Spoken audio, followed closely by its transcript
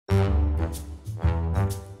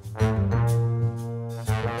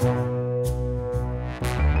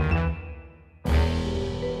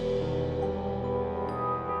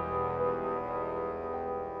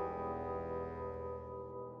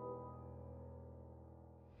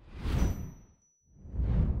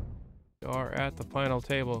are at the final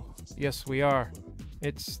table. Yes, we are.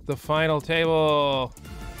 It's the final table.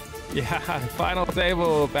 Yeah, final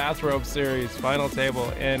table, bathrobe series, final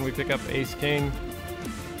table. And we pick up ace king.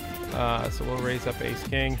 So we'll raise up ace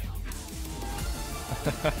king.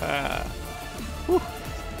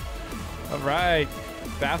 All right,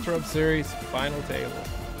 bathrobe series, final table.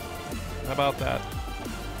 How about that?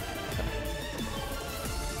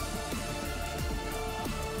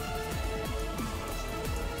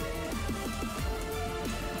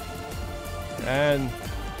 And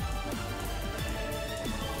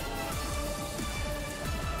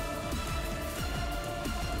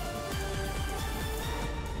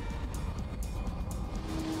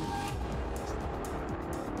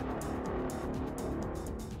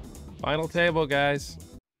final table, guys.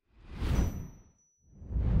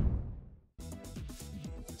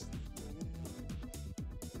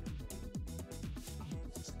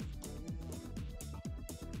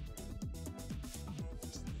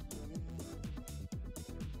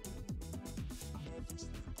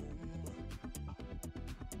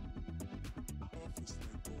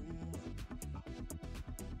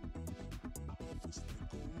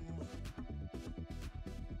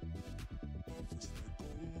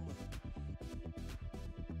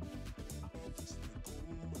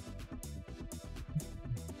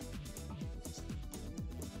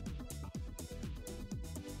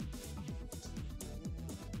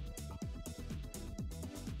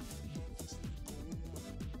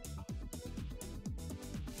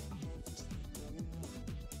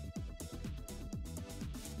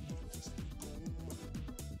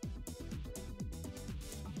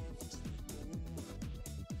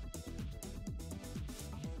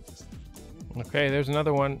 Okay, there's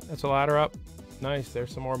another one. That's a ladder up. Nice.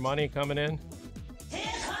 There's some more money coming in. Here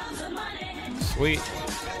comes the money. Sweet.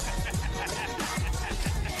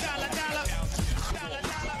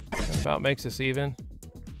 About makes us even.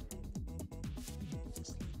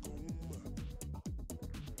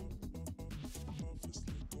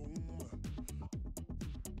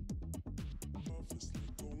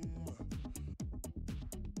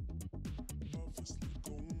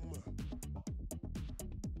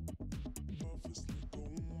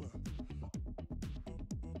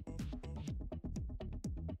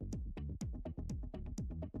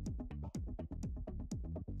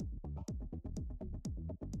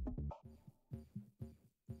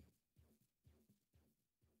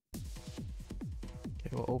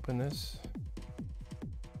 Okay, we'll open this.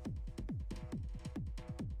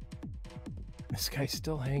 This guy's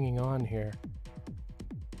still hanging on here.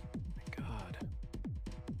 Oh my God.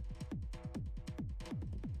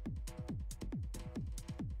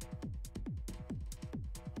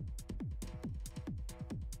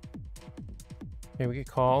 Okay, we get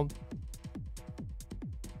called.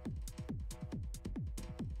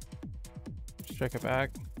 Let's check it back.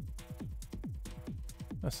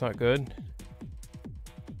 That's not good.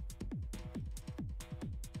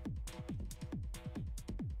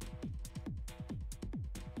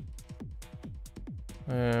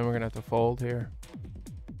 And we're gonna have to fold here.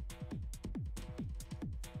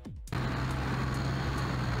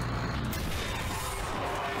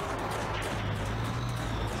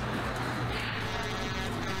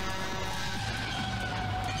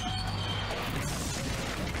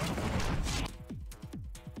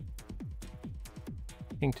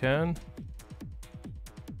 King 10.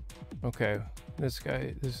 Okay, this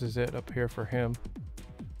guy, this is it up here for him.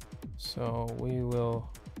 So we will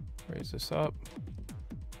raise this up.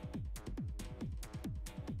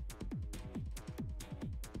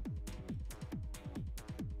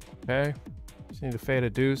 Okay, just need to fade a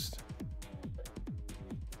deuce.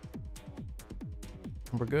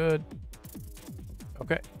 We're good.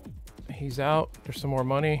 Okay, he's out. There's some more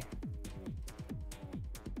money.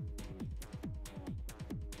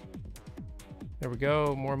 There we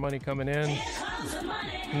go, more money coming in.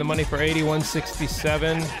 And the money for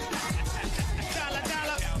 81.67.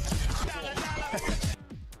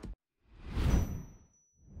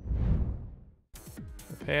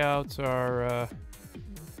 The payouts are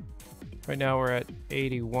right now we're at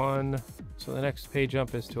 81, so the next pay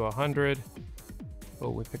jump is to 100. Oh,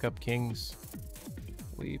 we pick up kings.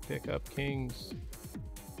 We pick up kings.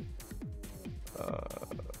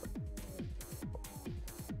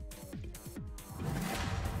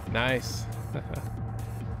 Nice.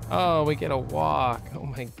 Oh, we get a walk. Oh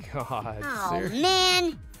my God. Oh, Seriously?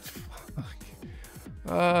 man.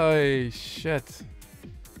 Oh, shit.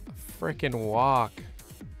 A freaking walk.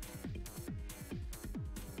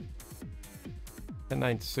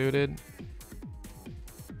 10-9 suited.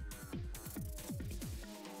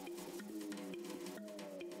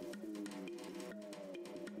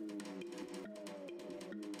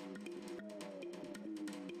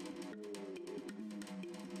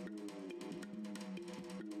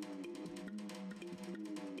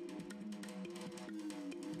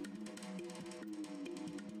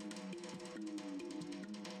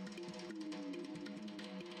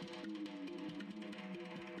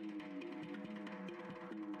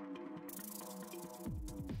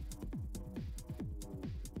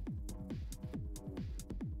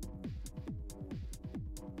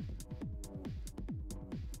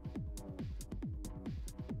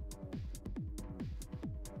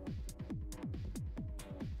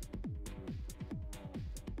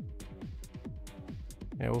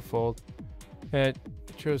 Yeah, we'll fold. And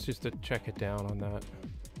I chose just to check it down on that.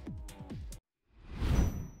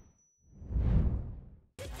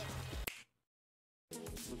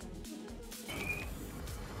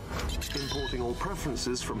 Importing all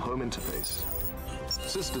preferences from home interface.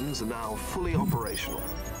 Systems are now fully operational.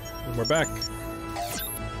 And we're back.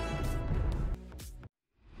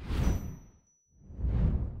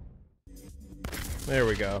 There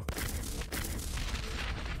we go.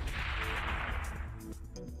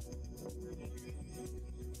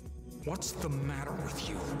 What's the matter with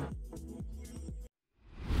you?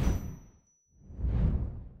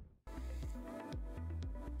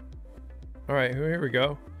 All right, here we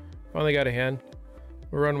go. Finally got a hand.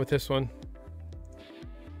 We'll run with this one.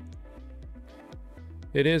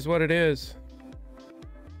 It is what it is.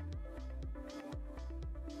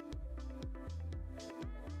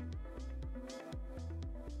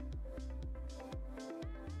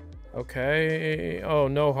 Okay. Oh,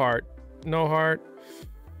 no heart. No heart.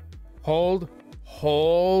 Hold.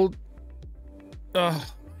 Hold. Oh,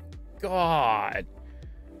 God.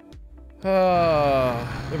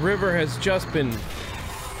 The river has just been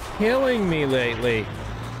killing me lately.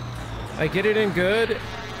 I get it in good.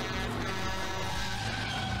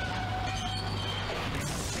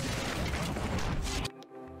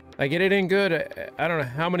 I get it in good. I don't know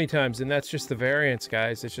how many times, and that's just the variance,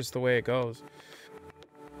 guys. It's just the way it goes.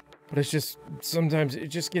 But it's just, sometimes it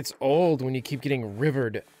just gets old when you keep getting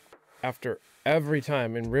rivered after every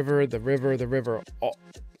time. And the river.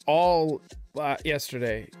 All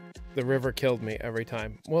yesterday, the river killed me every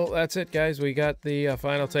time. Well, that's it, guys. We got the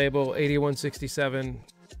final table, 8167.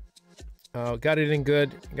 Got it in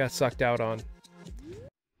good, got sucked out on.